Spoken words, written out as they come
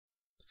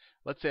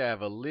let's say I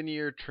have a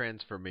linear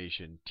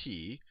transformation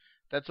T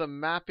that's a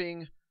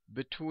mapping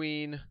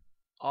between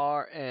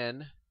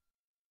Rn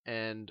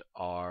and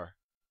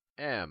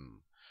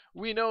Rm.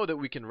 We know that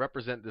we can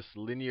represent this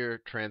linear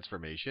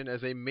transformation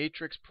as a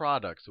matrix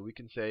product. So we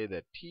can say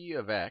that T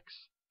of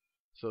x,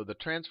 so the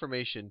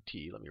transformation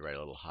T, let me write a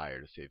little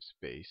higher to save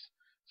space.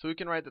 So we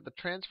can write that the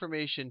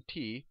transformation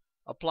T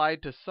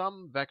applied to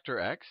some vector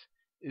x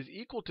is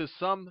equal to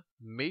some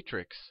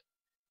matrix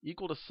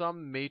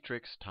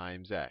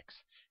times x.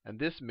 And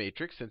this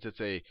matrix, since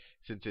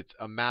it's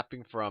a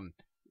mapping from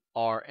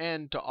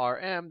Rn to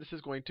Rm, this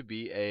is going to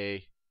be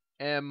a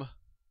m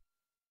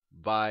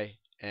by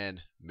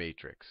n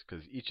matrix,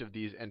 because each of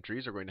these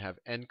entries are going to have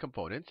n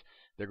components.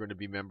 They're going to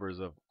be members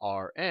of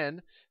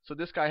Rn. So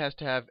this guy has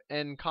to have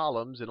n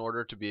columns in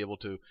order to be able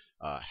to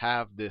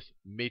have this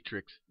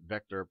matrix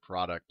vector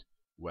product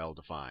well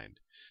defined.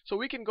 So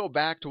we can go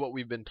back to what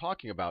we've been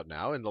talking about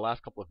now. In the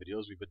last couple of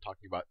videos, we've been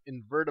talking about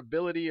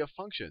invertibility of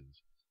functions.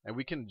 And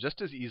we can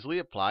just as easily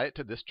apply it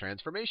to this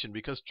transformation,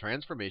 because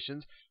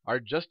transformations are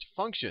just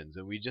functions.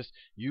 And we just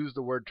use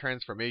the word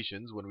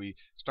transformations when we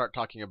start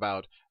talking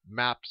about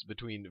maps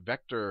between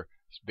vector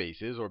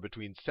spaces or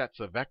between sets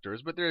of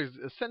vectors. But they're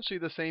essentially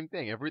the same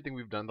thing. Everything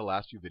we've done the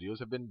last few videos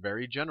have been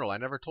very general. I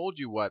never told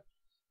you what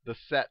the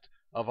set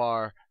of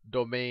our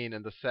domain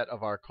and the set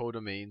of our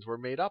codomains were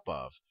made up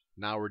of.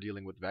 Now we're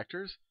dealing with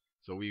vectors,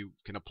 so we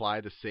can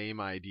apply the same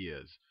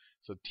ideas.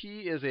 So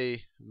T is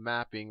a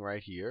mapping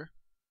right here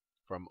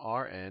from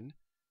Rn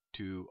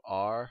to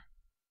Rm.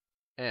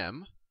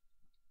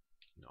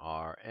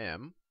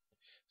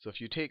 So if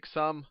you take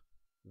some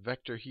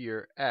vector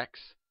here, x,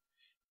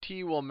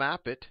 T will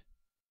map it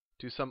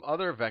to some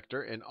other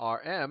vector in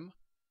Rm,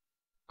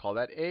 call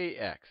that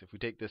Ax. If we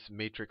take this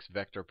matrix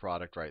vector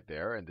product right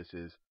there, and this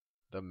is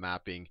the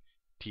mapping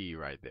T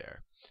right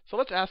there. So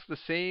let's ask the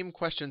same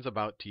questions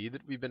about T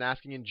that we've been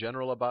asking in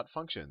general about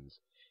functions.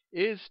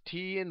 Is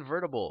T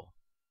invertible?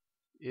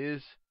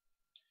 Is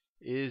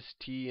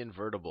T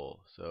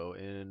invertible? So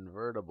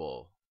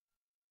invertible.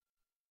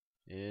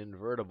 And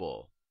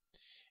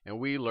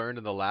we learned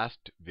in the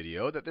last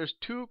video that there's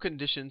two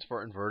conditions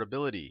for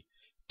invertibility.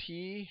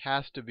 T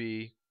has to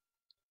be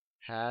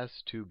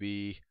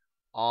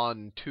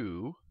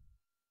onto,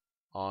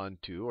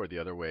 or the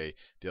other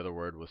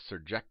word was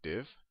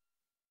surjective.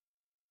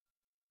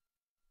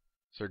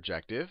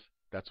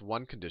 That's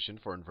one condition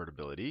for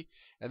invertibility.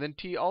 And then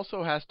T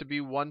also has to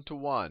be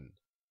one-to-one.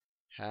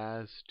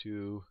 Has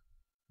to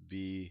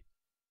be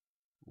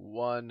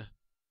one-to-one.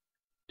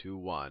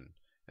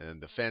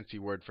 And the fancy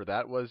word for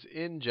that was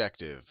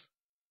injective.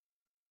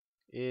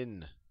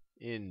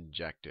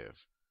 Injective,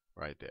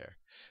 right there.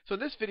 So in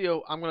this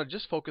video, I'm going to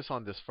just focus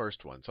on this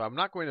first one. So I'm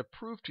not going to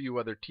prove to you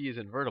whether T is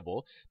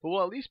invertible, but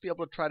we'll at least be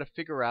able to try to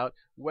figure out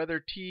whether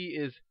T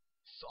is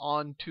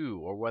onto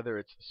or whether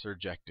it's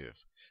surjective.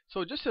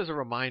 So just as a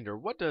reminder,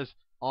 what does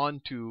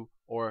onto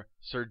or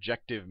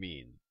surjective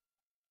mean?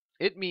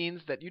 It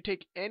means that you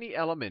take any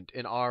element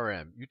in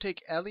Rm, you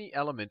take any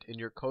element in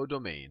your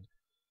codomain.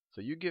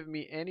 So you give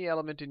me any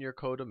element in your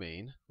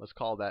codomain. Let's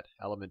call that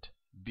element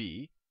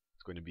B.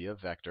 It's going to be a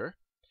vector.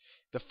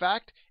 The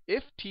fact,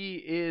 if T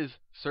is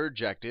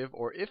surjective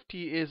or if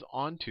T is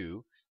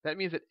onto, that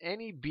means that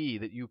any B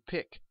that you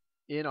pick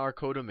in our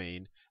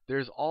codomain,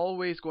 there's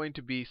always going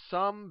to be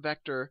some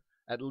vector,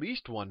 at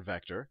least one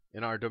vector,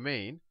 in our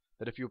domain,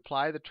 that if you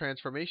apply the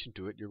transformation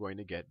to it, you're going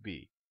to get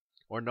B.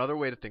 Or another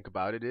way to think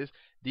about it is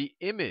the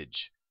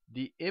image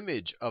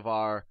of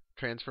our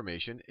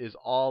transformation is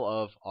all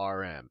of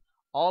Rm.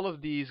 All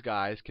of these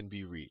guys can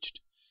be reached.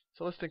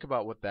 So let's think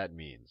about what that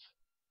means.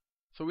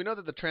 So we know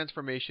that the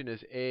transformation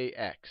is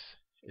Ax.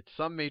 It's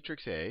some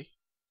matrix A.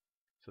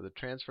 So the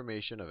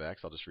transformation of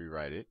x, I'll just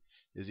rewrite it,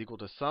 is equal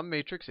to some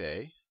matrix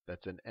A,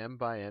 that's an m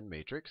by n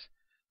matrix,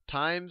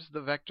 times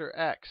the vector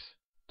x,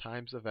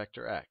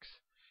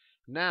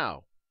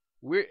 Now,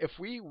 if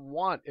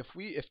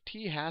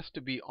T has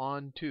to be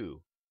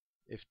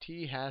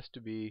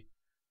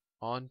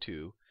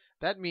onto,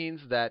 that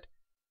means that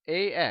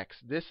Ax,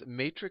 this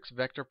matrix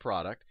vector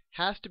product,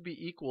 has to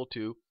be equal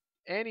to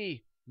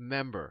any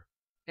member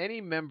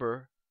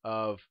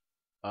of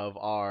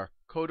our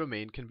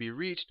codomain can be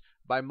reached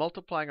by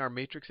multiplying our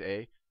matrix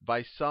A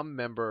by some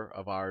member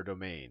of our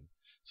domain.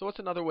 So what's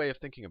another way of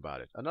thinking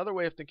about it? Another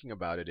way of thinking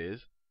about it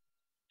is,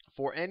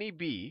 for any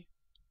B,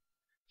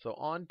 so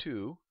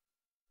onto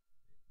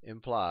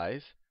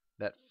implies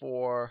that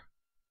for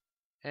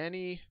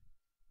any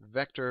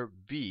vector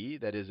B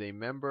that is a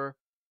member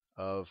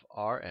of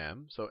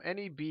Rm, so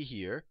any B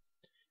here,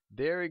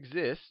 there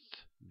exists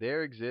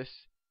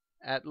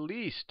at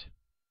least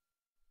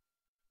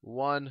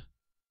one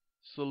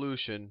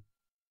solution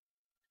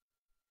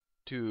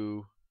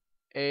to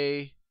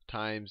A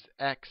times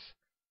x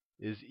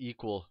is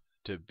equal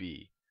to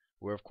B,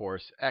 where of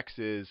course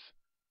the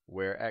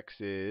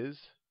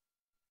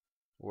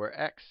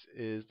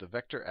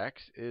vector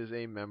x is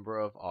a member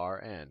of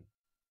Rn.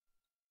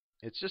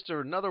 It's just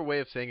another way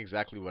of saying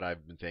exactly what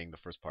I've been saying the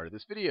first part of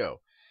this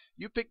video.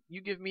 You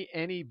give me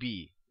any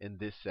B in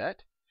this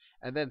set,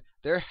 And then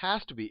there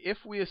has to be,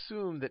 if we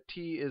assume that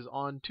t is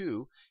on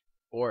 2,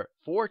 or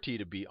for t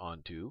to be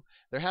on 2,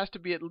 there has to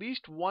be at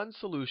least one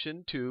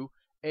solution to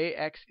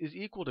ax is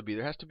equal to b.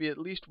 There has to be at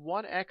least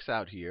one x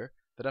out here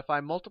that if I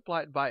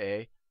multiply it by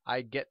a,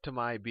 I get to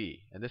my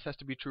b. And this has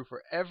to be true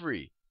for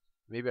every,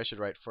 maybe I should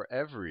write for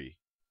every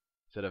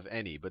instead of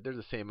any, but they're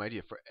the same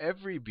idea. For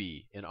every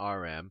b in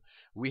Rm,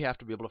 we have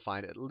to be able to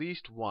find at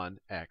least one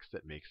x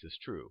that makes this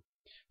true.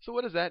 So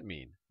what does that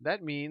mean?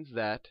 That means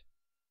that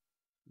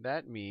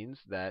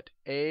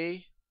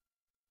a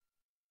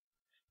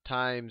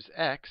times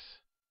x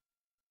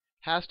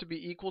has to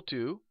be equal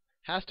to,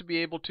 has to be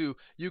able to,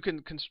 you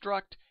can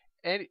construct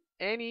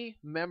any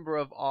member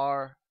of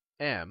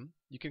Rm.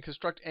 You can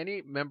construct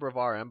any member of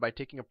Rm by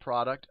taking a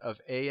product of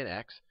a and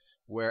x,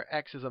 where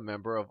x is a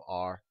member of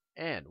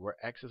Rn, where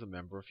x is a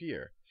member of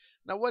here.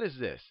 Now what is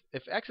this?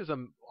 If x is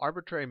an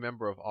arbitrary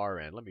member of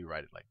Rn, let me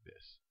write it like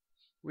this.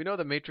 We know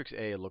the matrix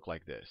A will look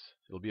like this.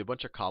 It'll be a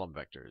bunch of column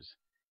vectors.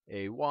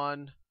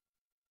 A1,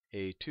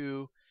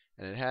 A2,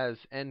 and it has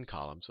n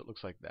columns, so it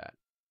looks like that.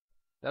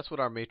 That's what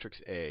our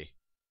matrix A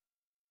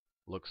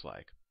looks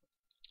like.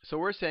 So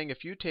we're saying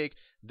if you take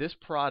this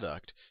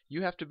product,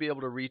 you have to be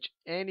able to reach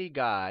any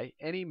guy,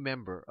 any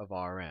member of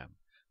Rm.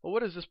 Well,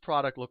 what does this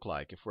product look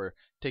like? If we're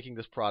taking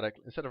this product,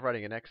 instead of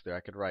writing an x there,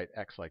 I could write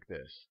x like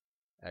this.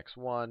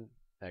 x1,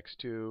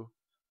 x2,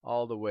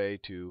 all the way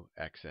to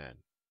xn.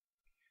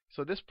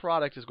 So this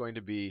product is going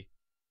to be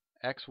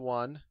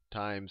x1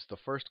 times the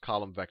first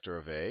column vector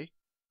of A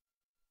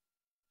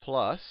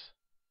plus,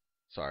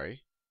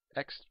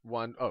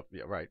 x1,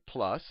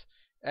 plus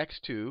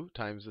x2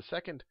 times the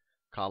second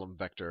column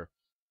vector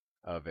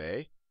of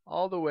A,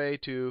 all the way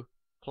to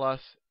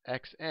plus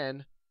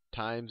xn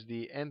times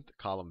the nth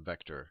column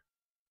vector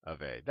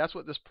of A. That's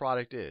what this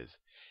product is.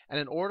 And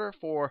in order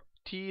for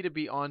t to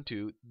be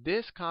onto,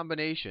 this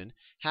combination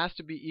has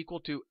to be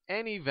equal to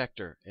any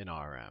vector in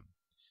Rm.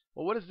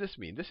 Well, what does this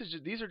mean?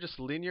 These are just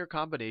linear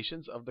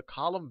combinations of the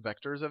column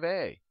vectors of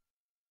A.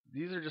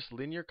 These are just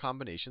linear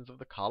combinations of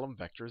the column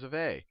vectors of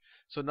A.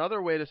 So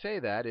another way to say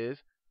that is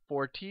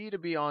for t to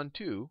be on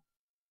 2,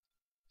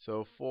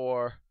 so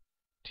for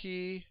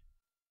t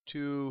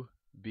to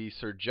be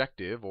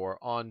surjective or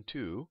on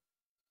 2,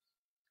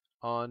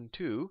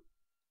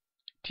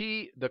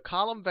 the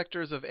column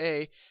vectors of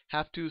A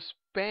have to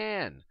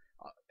span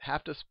Rm,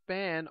 have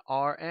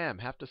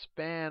to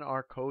span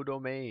our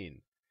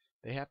codomain.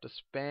 They have to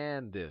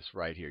span this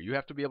right here. You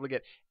have to be able to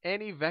get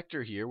any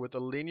vector here with a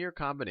linear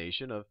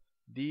combination of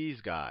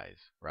these guys,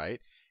 right?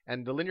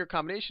 And the linear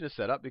combination is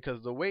set up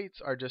because the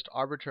weights are just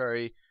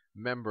arbitrary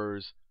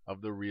members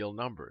of the real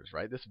numbers,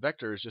 right? This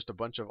vector is just a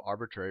bunch of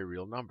arbitrary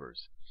real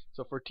numbers.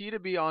 So for t to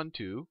be on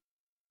 2,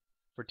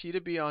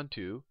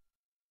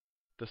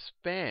 the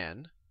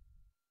span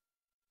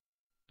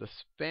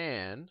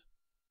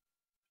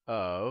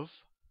of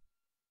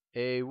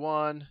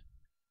A1,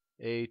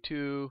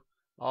 A2,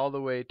 all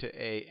the way to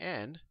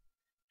AN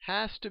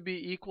has to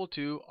be equal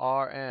to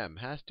Rm,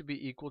 has to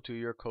be equal to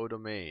your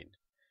codomain,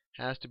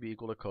 has to be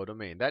equal to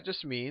codomain. That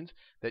just means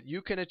that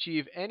you can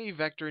achieve any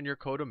vector in your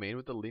codomain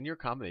with the linear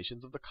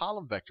combinations of the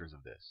column vectors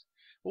of this.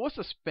 Well, what's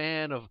the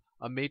span of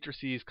a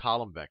matrice's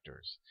column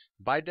vectors?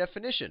 By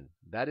definition,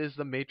 that is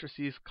the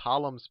matrice's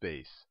column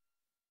space.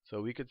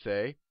 So we could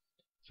say,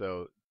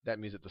 so that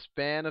means that the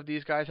span of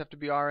these guys have to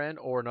be Rn,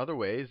 or another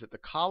way is that the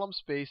column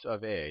space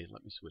of A,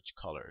 let me switch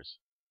colors.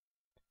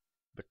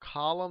 The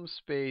column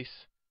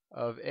space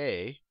of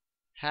A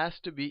has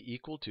to be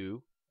equal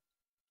to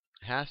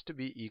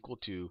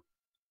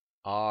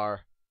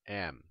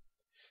Rm.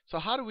 So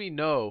how do we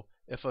know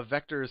if a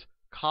vector's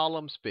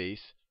column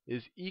space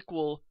is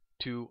equal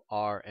to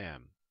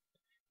Rm?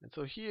 And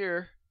so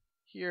here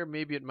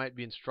maybe it might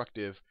be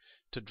instructive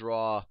to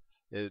draw,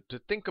 to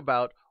think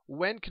about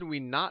when can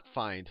we not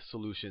find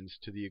solutions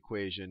to the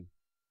equation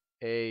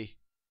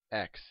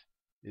Ax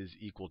is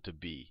equal to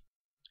b.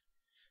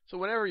 So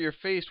whenever you're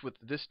faced with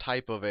this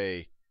type of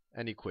an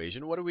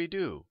equation, what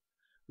do?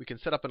 We can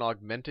set up an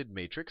augmented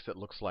matrix that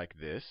looks like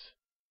this,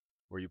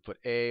 where you put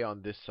A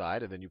on this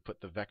side, and then you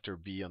put the vector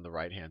B on the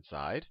right-hand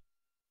side.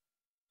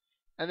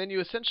 And then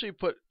you essentially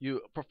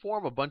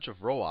perform a bunch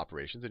of row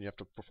operations, and you have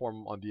to perform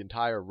them on the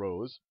entire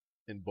rows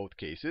in both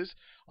cases,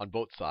 on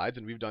both sides,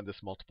 and we've done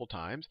this multiple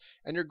times.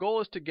 And your goal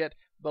is to get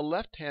the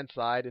left-hand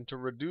side into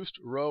reduced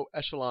row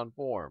echelon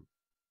form.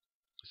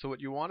 So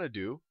what you want to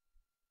do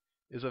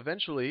is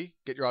eventually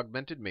get your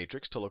augmented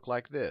matrix to look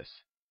like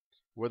this,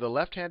 where the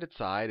left-handed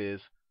side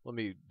is, let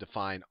me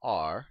define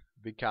R,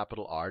 big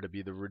capital R, to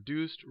be the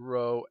reduced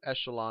row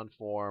echelon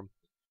form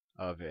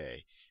of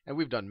A. And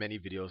we've done many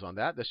videos on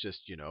that. That's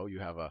just, you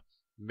have a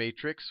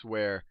matrix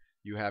where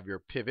you have your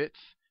pivots,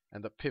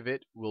 and the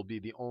pivot will be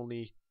the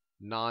only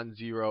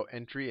non-zero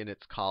entry in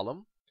its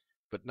column.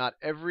 But not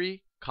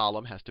every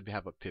column has to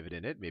have a pivot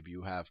in it. Maybe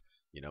you have,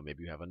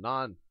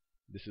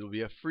 this will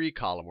be a free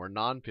column or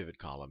non-pivot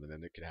column, and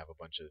then it could have a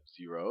bunch of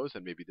zeros,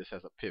 and maybe this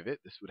has a pivot.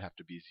 This would have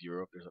to be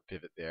 0 if there's a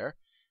pivot there.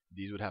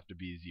 These would have to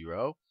be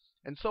 0,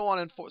 and so on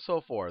and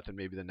so forth. And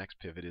maybe the next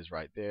pivot is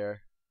right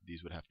there,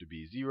 these would have to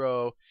be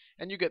 0,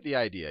 and you get the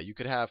idea. You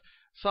could have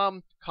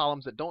some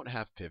columns that don't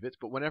have pivots,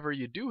 but whenever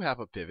you do have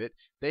a pivot,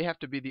 they have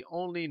to be the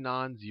only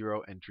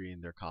non-zero entry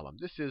in their column.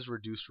 This is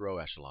reduced row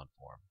echelon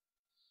form.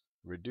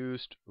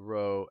 Reduced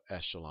row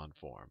echelon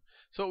form.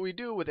 So what we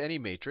do with any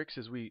matrix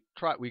is we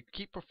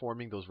keep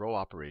performing those row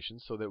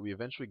operations so that we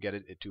eventually get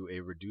it into a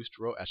reduced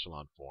row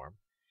echelon form.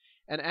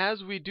 And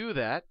as we do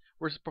that,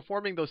 we're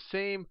performing those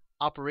same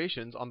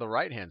operations on the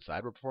right-hand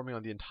side. We're performing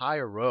on the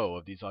entire row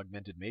of these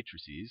augmented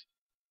matrices.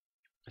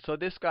 So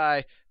this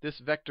guy, this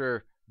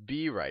vector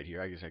b right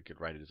here, I guess I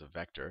could write it as a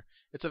vector.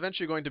 It's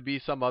eventually going to be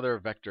some other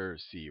vector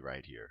c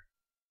right here.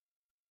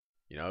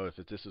 You know, if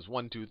this is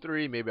 1, 2,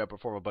 3, maybe I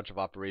perform a bunch of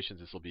operations.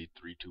 This will be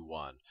 3, 2,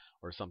 1,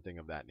 or something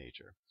of that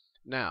nature.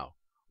 Now,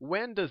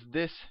 when does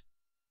this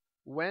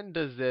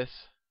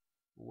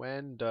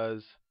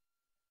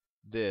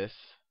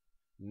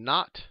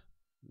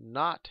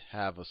not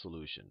have a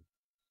solution?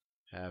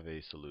 Have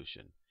a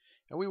solution.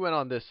 And we went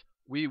on this.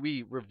 We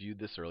reviewed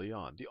this early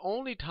on. The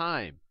only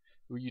time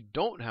where you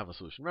don't have a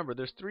solution. Remember,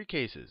 there's 3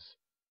 cases.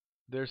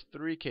 There's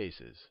 3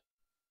 cases.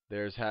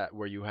 There's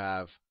where you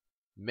have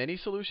many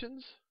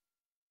solutions.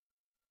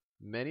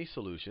 Many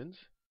solutions,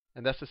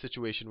 and that's the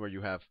situation where you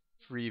have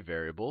free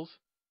variables.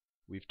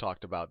 We've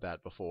talked about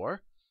that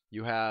before.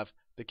 You have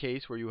the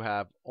case where you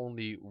have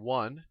only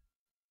one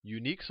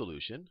unique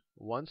solution,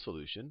 one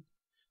solution.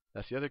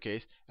 That's the other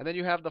case. And then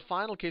you have the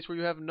final case where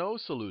you have no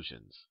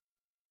solutions.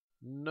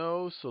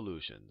 No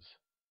solutions.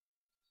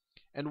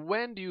 And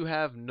when do you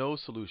have no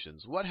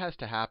solutions? What has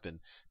to happen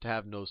to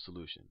have no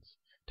solutions?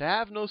 To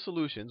have no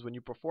solutions, when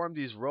you perform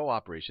these row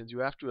operations, you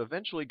have to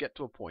eventually get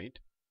to a point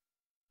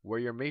where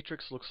your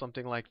matrix looks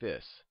something like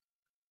this.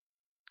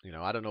 You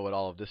know, I don't know what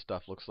all of this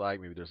stuff looks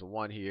like. Maybe there's a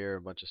 1 here,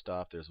 a bunch of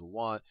stuff. There's a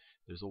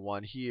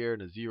 1 here,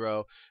 and a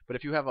 0. But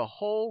if you have a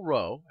whole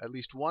row, at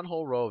least one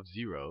whole row of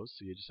zeros,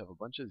 so you just have a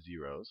bunch of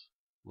zeros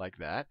like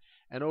that,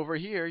 and over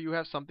here you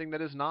have something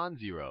that is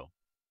non-zero.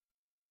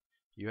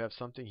 You have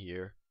something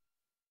here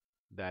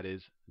that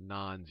is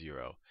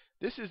non-zero.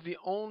 This is the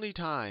only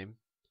time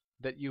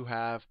that you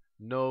have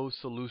no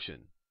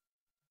solution.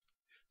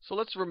 So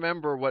let's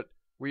remember what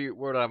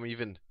I'm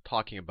even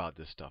talking about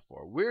this stuff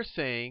for. We're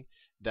saying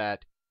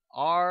that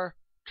our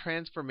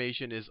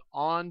transformation is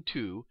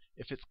onto,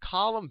 if it's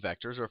column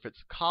vectors or if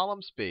it's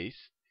column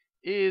space,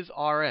 is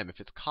Rm. If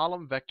it's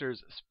column vectors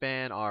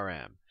span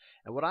Rm.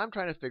 And what I'm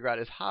trying to figure out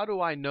is how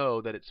do I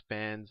know that it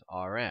spans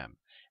Rm?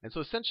 And so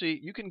essentially,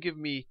 you can give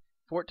me,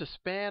 for it to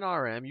span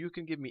Rm, you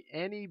can give me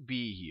any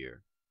b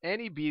here,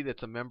 any b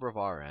that's a member of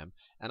Rm,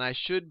 and I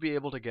should be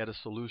able to get a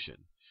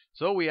solution.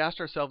 So we asked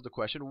ourselves the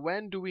question,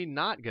 when do we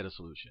not get a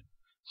solution?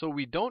 So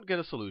we don't get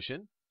a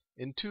solution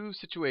in 2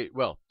 situations.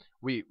 Well,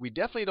 we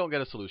definitely don't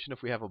get a solution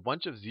if we have a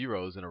bunch of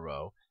zeros in a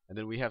row and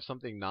then we have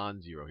something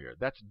non-zero here.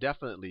 That's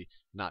definitely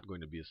not going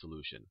to be a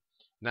solution.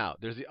 Now,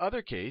 there's the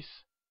other case.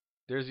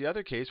 There's the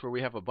other case where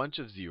we have a bunch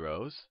of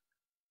zeros.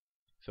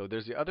 So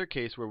there's the other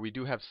case where we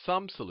do have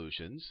some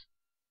solutions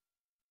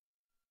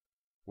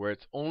where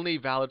it's only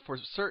valid for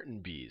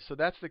certain b's. So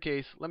that's the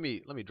case. Let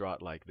me draw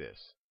it like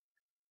this.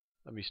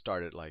 Let me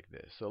start it like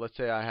this. So let's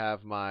say I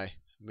have my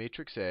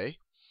matrix A,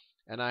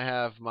 and I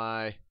have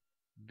my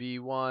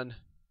B1,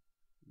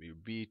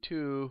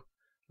 B2,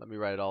 let me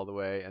write it all the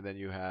way, and then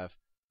you have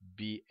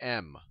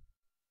Bm.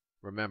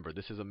 Remember,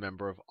 this is a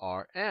member of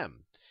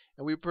Rm.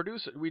 And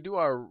we do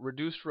our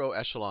reduced row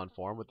echelon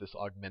form with this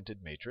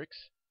augmented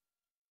matrix.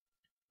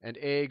 And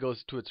A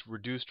goes to its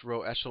reduced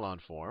row echelon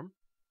form.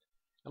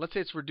 And let's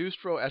say its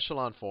reduced row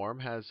echelon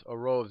form has a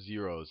row of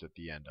zeros at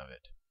the end of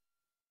it.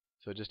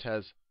 So it just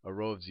has a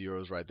row of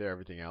zeros right there.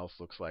 Everything else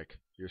looks like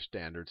your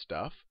standard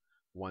stuff.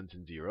 1s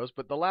and 0s.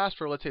 But the last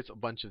row, let's say it's a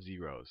bunch of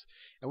zeros.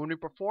 And when we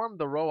perform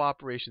the row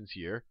operations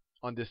here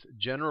on this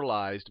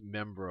generalized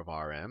member of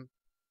Rm,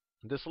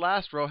 this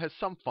last row has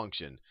some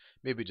function.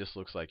 Maybe it just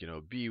looks like,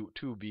 B2,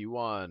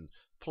 B1,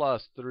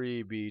 plus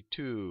 3,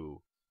 B2,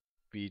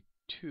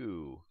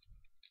 B2.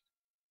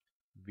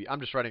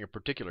 I'm just writing a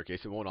particular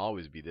case. It won't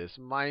always be this.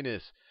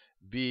 Minus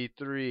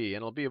B3.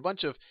 And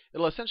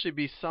it'll essentially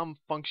be some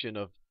function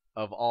of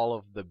all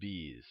of the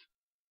b's.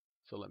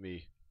 So let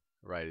me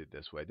write it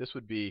this way. This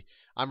would be,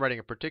 I'm writing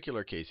a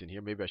particular case in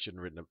here. Maybe I shouldn't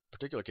have written a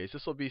particular case.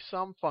 This will be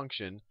some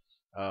function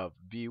of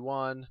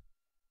B1,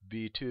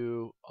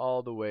 B2,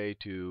 all the way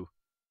to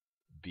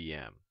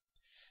Bm.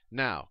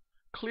 Now,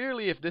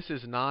 clearly if this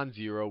is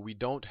non-zero, we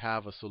don't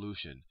have a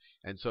solution.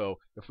 And so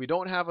if we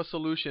don't have a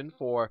solution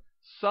for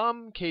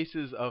some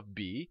cases of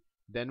B,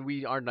 then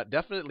we are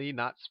definitely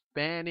not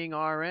spanning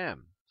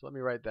Rm. So let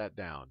me write that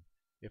down.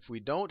 If we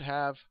don't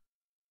have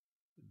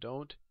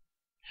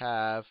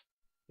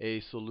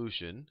a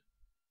solution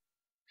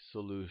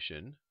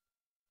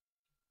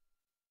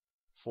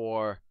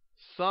for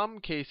some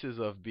cases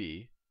of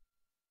B,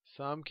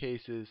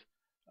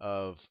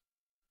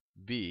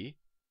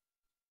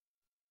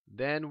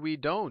 then we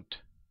don't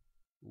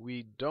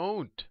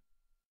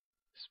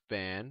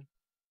span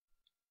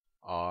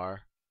Rm.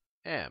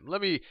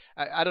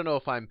 I don't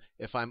know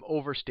if I'm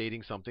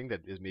overstating something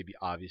that is maybe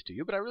obvious to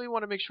you, but I really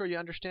want to make sure you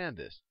understand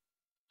this.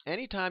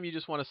 Anytime you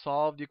just want to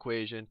solve the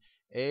equation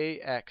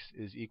ax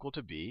is equal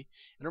to b,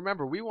 and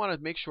remember, we want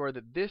to make sure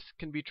that this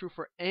can be true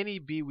for any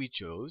b we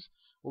chose.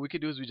 What we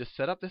could do is we just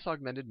set up this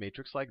augmented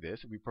matrix like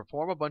this, and we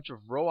perform a bunch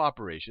of row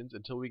operations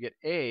until we get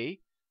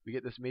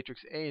this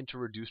matrix A into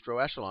reduced row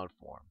echelon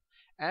form.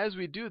 As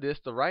we do this,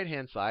 the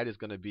right-hand side is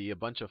going to be a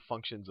bunch of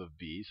functions of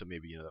b. So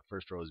maybe the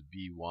first row is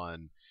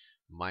b1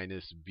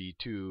 minus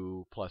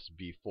b2 plus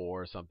b4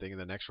 or something, and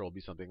the next row will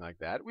be something like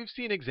that. We've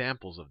seen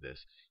examples of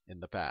this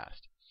in the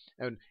past.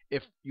 And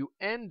if you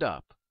end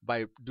up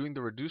by doing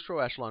the reduced row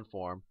echelon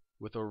form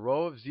with a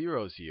row of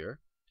zeros here,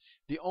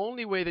 the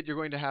only way that you're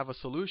going to have a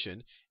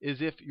solution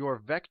is if your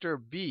vector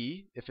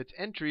b, if its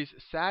entries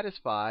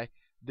satisfy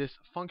this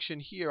function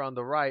here on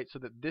the right so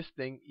that this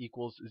thing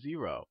equals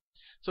 0.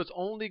 So it's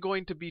only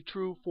going to be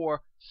true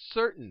for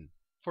certain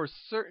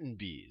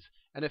b's.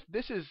 And if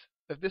this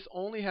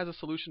only has a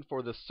solution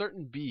for the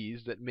certain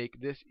b's that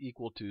make this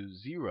equal to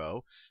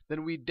 0,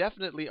 then we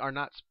definitely are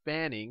not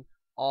spanning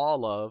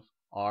all of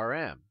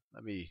Rm.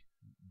 Let me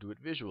do it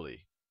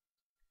visually.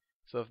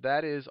 So if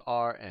that is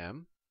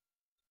Rm,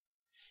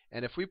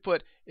 and if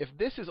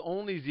this is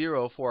only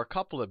 0 for a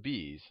couple of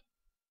b's,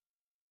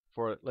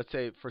 for let's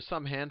say for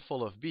some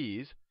handful of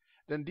b's,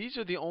 then these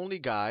are the only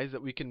guys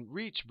that we can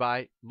reach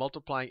by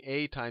multiplying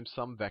a times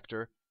some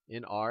vector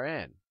in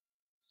Rn.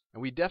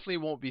 And we definitely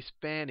won't be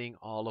spanning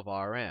all of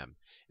Rm.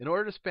 In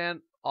order to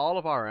span all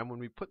of Rm, when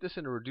we put this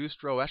in a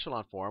reduced row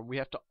echelon form, we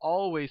have to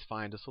always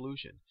find a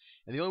solution.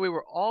 And the only way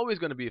we're always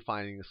going to be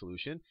finding a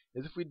solution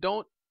is if we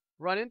don't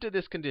run into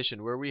this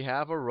condition where we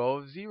have a row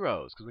of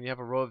zeros. Because when you have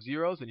a row of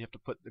zeros, then you have to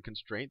put the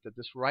constraint that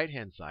this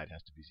right-hand side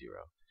has to be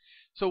 0.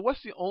 So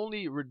what's the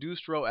only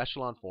reduced row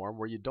echelon form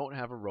where you don't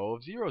have a row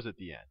of zeros at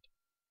the end?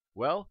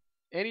 Well,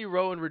 any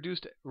row in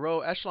reduced row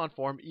echelon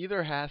form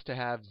either has to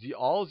have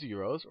all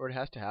zeros or it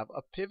has to have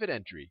a pivot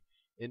entry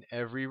in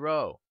every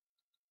row.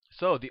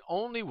 So the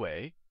only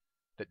way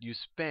that you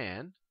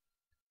span,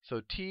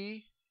 so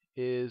T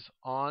is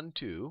on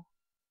to,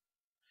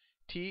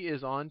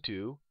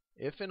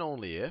 if and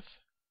only if,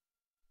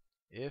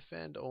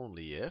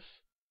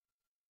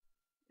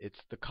 it's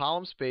the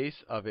column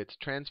space of its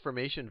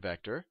transformation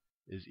vector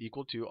is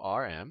equal to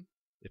Rm.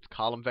 Its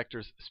column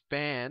vectors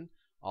span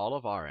all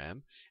of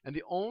Rm. And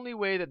the only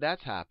way that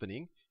that's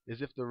happening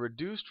is if the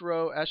reduced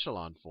row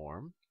echelon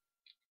form,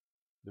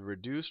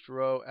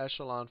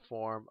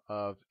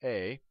 of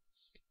A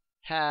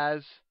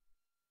has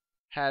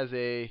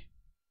a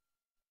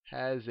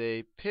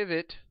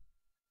pivot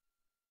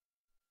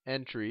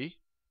entry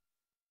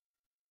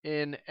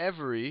in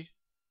every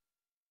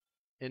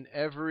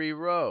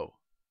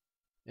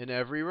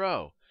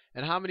row.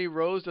 And how many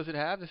rows does it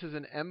have? This is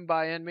an m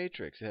by n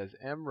matrix. It has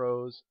m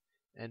rows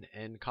and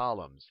n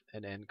columns.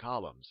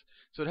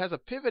 So it has a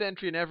pivot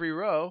entry in every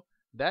row.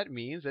 That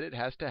means that it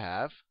has to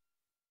have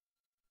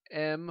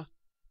m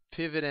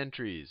pivot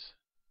entries.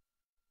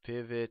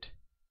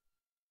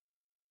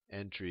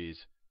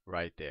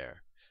 Right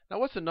there. Now,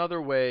 what's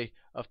another way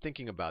of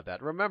thinking about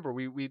that? Remember,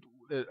 we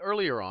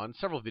earlier on,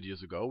 several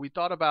videos ago, we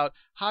thought about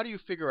how do you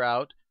figure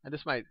out, and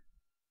this might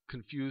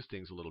confuse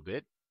things a little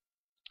bit,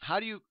 how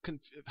do you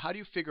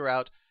figure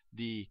out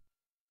the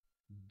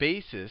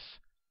basis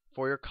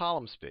for your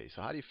column space?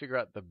 So how do you figure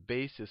out the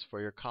basis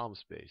for your column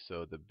space?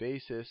 So the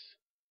basis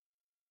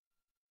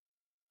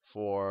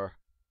for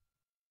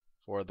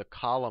the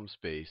column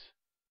space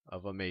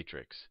of a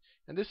matrix.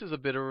 And this is a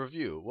bit of a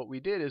review. What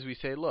we did is we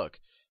say, look,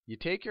 you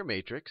take your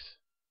matrix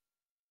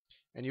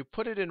and you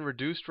put it in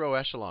reduced row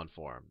echelon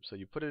form. So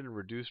you put it in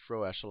reduced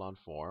row echelon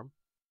form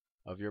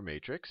of your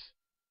matrix.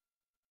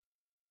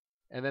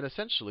 And then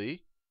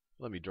essentially,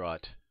 let me draw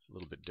it a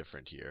little bit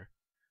different here.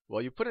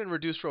 Well, you put it in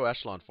reduced row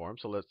echelon form,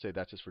 so let's say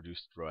that's just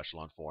reduced row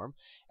echelon form,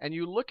 and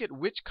you look at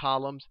which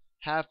columns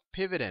have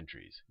pivot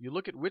entries. You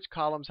look at which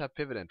columns have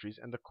pivot entries,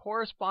 and the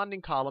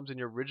corresponding columns in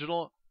your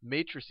original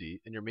matrix,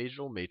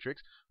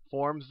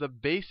 forms the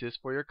basis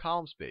for your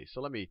column space.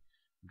 So let me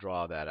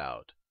draw that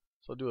out.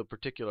 So I'll do a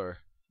particular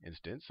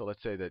instance. So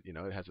let's say that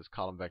it has its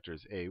column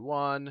vectors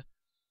A1,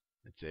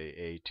 let's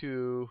say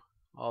A2,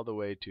 all the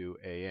way to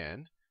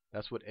AN.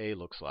 That's what A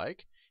looks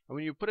like. And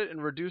when you put it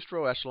in reduced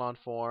row echelon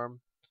form,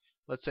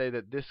 let's say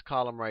that this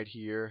column right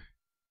here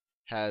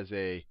has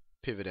a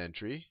pivot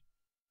entry.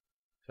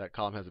 That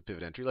column has a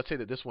pivot entry. Let's say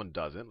that this one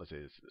doesn't. Let's say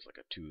there's like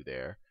a 2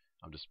 there.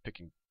 I'm just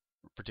picking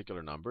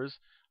particular numbers.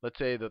 Let's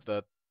say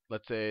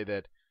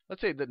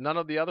that none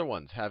of the other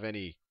ones have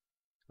any.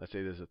 Let's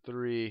say there's a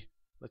 3.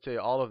 Let's say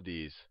all of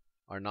these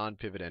are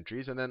non-pivot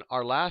entries, and then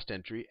our last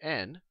entry,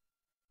 n,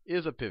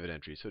 is a pivot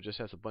entry. So it just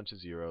has a bunch of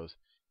zeros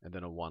and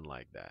then a 1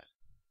 like that.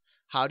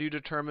 How do you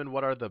determine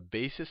what are the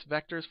basis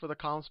vectors for the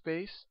column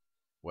space?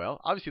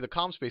 Well, obviously the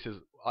column space is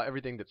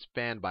everything that's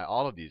spanned by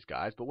all of these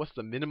guys, but what's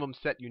the minimum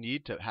set you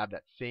need to have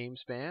that same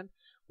span?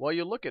 Well,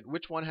 you look at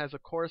which one has a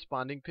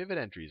corresponding pivot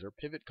entries or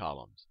pivot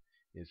columns.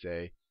 You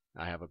say,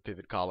 I have a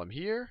pivot column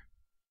here,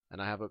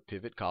 and I have a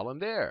pivot column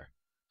there.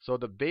 So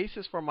the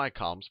basis for my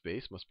column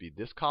space must be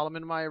this column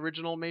in my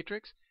original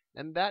matrix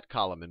and that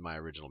column in my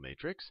original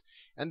matrix.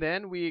 And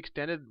then we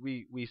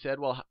said,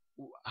 well,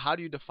 how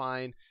do you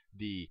define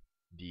the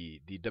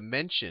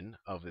dimension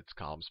of its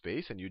column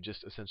space? And you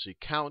just essentially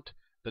count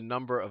the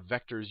number of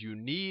vectors you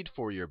need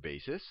for your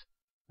basis,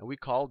 and we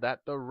call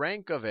that the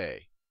rank of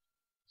A.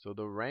 So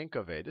the rank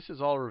of A, this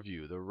is all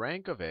review. The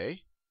rank of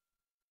A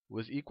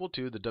was equal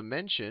to the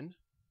dimension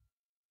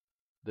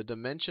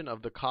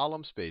of the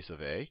column space of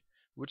A,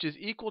 which is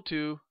equal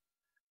to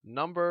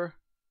number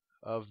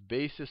of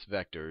basis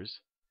vectors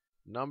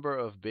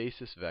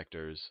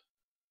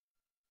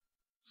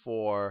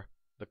for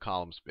the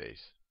column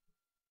space.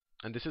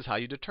 And this is how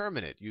you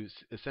determine it. You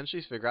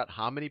essentially figure out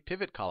how many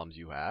pivot columns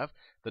you have.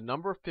 The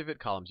number of pivot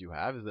columns you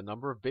have is the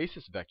number of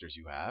basis vectors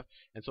you have,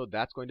 and so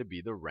that's going to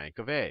be the rank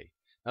of A.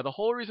 Now the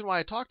whole reason why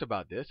I talked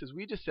about this is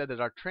we just said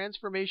that our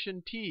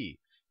transformation T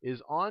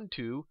is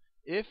onto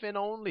if and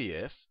only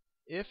if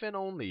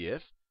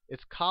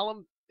its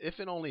column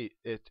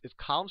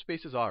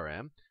space is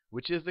Rm,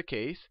 which is the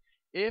case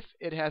if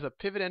it has a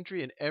pivot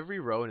entry in every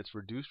row in its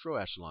reduced row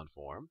echelon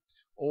form,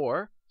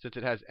 or since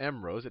it has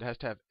m rows, it has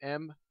to have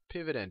m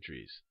pivot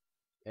entries.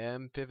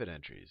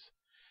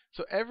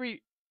 So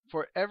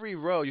for every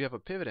row you have a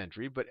pivot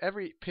entry, but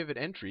every pivot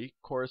entry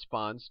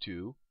corresponds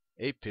to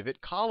a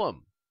pivot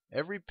column.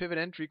 Every pivot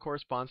entry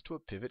corresponds to a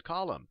pivot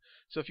column.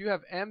 So if you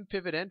have m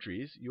pivot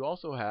entries, you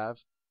also have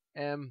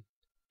m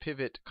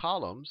pivot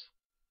columns,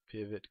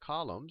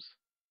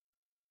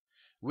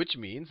 which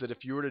means that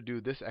if you were to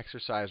do this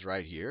exercise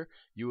right here,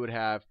 you would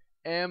have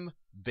m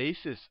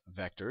basis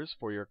vectors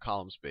for your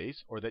column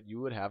space, or that you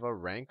would have a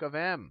rank of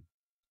m.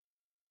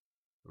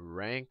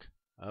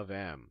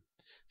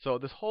 So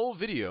this whole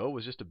video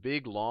was just a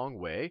big long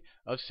way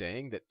of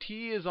saying that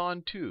T is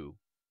on 2.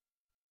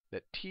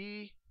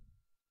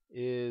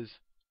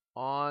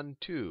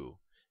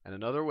 And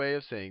another way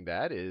of saying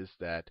that is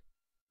that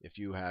if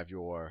you have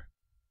your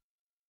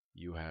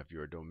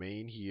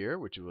domain here,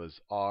 which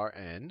was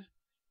Rn,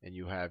 and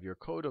you have your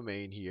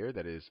codomain here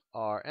that is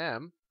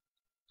Rm,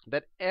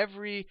 that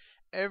every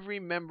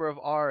member of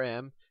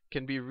Rm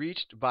can be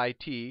reached by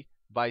T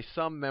by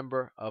some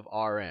member of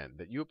Rn.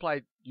 That you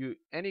apply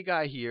any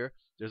guy here,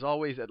 there's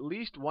always at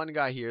least one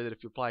guy here that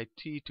if you apply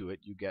T to it,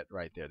 you get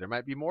right there. There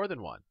might be more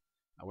than one.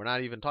 We're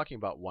not even talking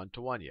about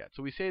one-to-one yet.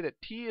 So we say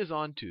that T is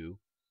on 2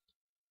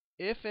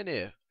 if and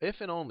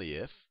only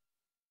if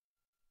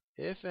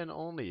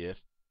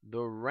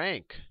the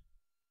rank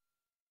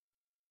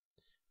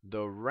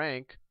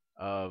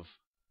of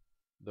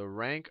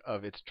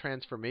its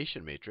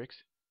transformation matrix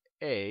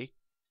A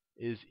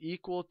is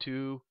equal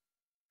to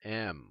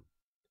m.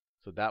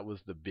 So that was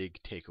the big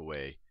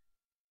takeaway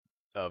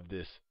of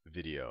this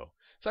video.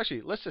 So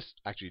let's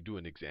just do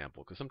an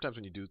example, because sometimes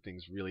when you do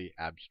things really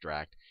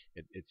abstract,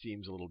 it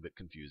seems a little bit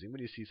confusing when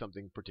you see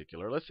something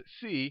particular. Let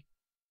me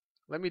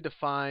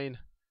define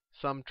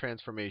some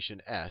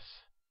transformation S.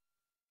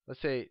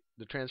 Let's say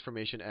the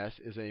transformation S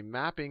is a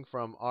mapping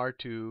from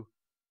R2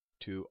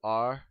 to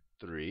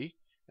R3.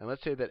 And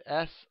let's say that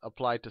S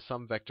applied to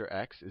some vector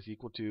x is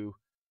equal to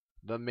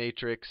the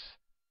matrix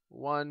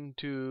 1,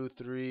 2,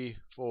 3,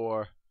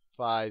 4,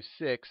 5,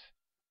 6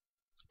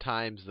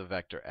 times the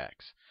vector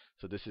x.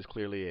 So this is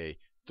clearly a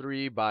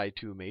 3 by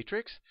 2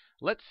 matrix.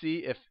 Let's see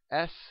if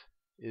S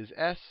is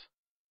S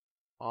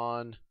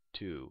on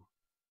 2.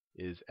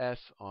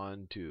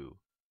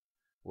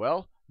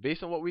 Well,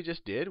 based on what we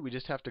just did, we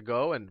just have to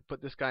go and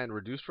put this guy in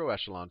reduced row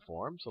echelon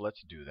form. So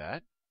let's do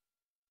that.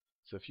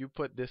 So if you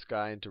put this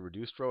guy into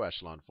reduced row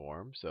echelon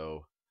form,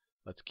 so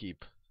let's see,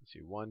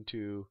 1,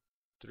 2,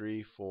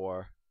 3,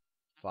 4,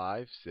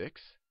 5,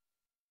 6.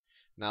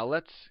 Now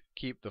let's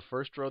keep the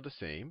first row the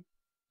same.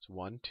 It's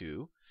 1,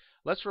 2.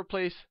 Let's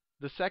replace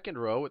the second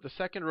row with the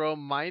second row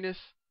minus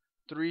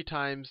 3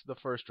 times the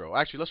first row.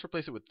 Actually, let's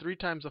replace it with 3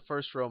 times the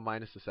first row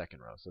minus the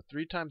second row. So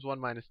 3 times 1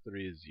 minus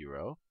 3 is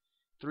 0.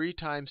 3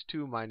 times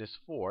 2 minus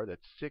 4,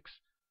 that's 6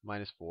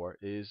 minus 4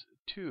 is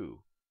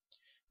 2.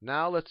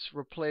 Now let's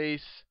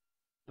replace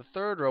the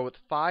third row with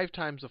 5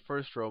 times the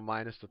first row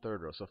minus the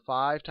third row. So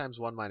 5 times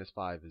 1 minus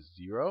 5 is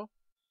 0.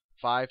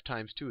 5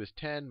 times 2 is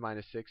 10,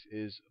 minus 6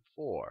 is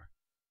 4.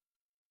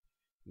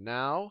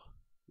 Now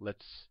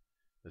let's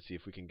see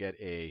if we can get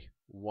a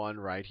 1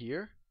 right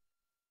here.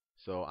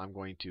 So I'm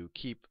going to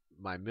keep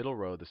my middle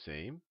row the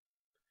same.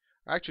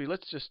 Actually,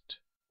 let's just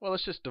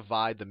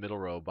divide the middle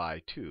row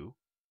by 2,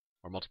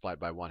 or multiply it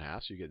by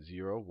 1/2. So you get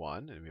 0,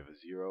 1, and we have a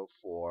 0,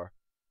 4,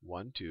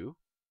 1, 2.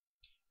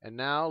 And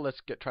now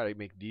let's try to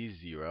make these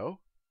 0.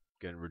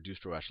 Again,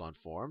 reduced row echelon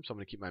form. So I'm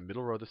going to keep my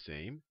middle row the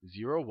same,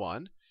 0,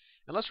 1.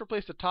 And let's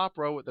replace the top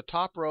row with the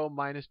top row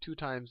minus 2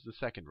 times the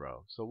second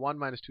row. So 1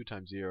 minus 2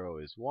 times 0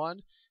 is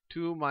 1.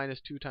 2 minus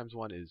 2 times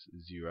 1 is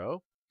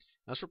 0.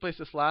 Let's replace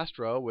this last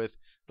row with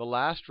the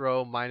last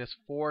row minus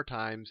 4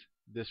 times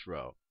this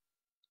row.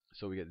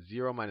 So we get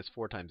 0 minus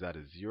 4 times that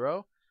is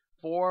 0.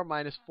 4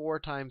 minus 4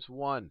 times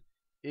 1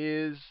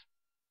 is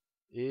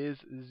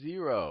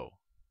 0.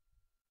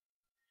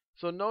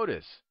 So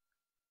notice,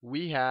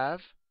 we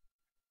have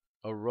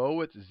a row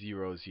with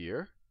zeros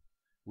here.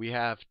 We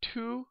have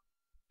 2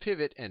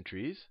 pivot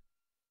entries.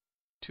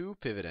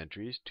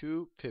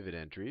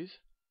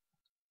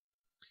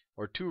 Or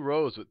or 2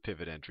 rows with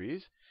pivot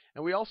entries.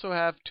 And we also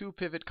have 2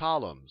 pivot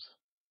columns.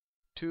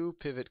 2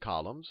 pivot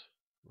columns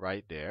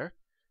right there.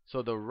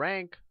 So the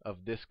rank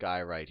of this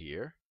guy right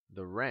here,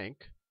 the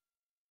rank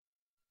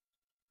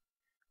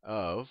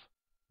of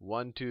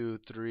 1, 2,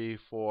 3,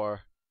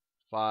 4,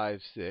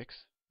 5, 6,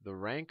 the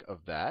rank of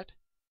that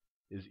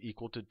is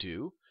equal to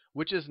 2,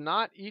 which is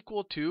not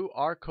equal to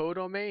our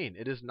codomain.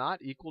 It is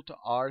not equal to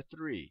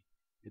R3.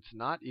 It's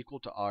not equal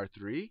to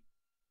R3.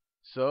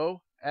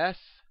 So S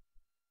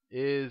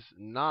is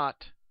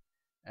not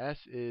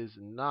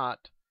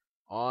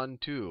on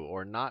 2,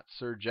 or not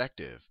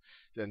surjective.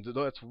 And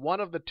that's one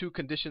of the 2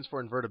 conditions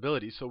for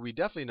invertibility. So we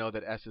definitely know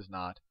that S is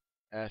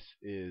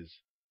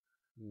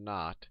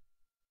not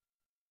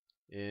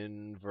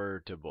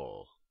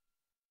invertible.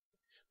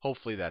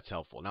 Hopefully that's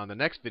helpful. Now in the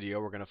next video,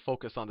 we're going to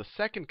focus on the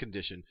second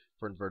condition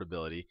for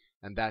invertibility,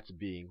 and that's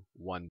being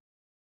 1.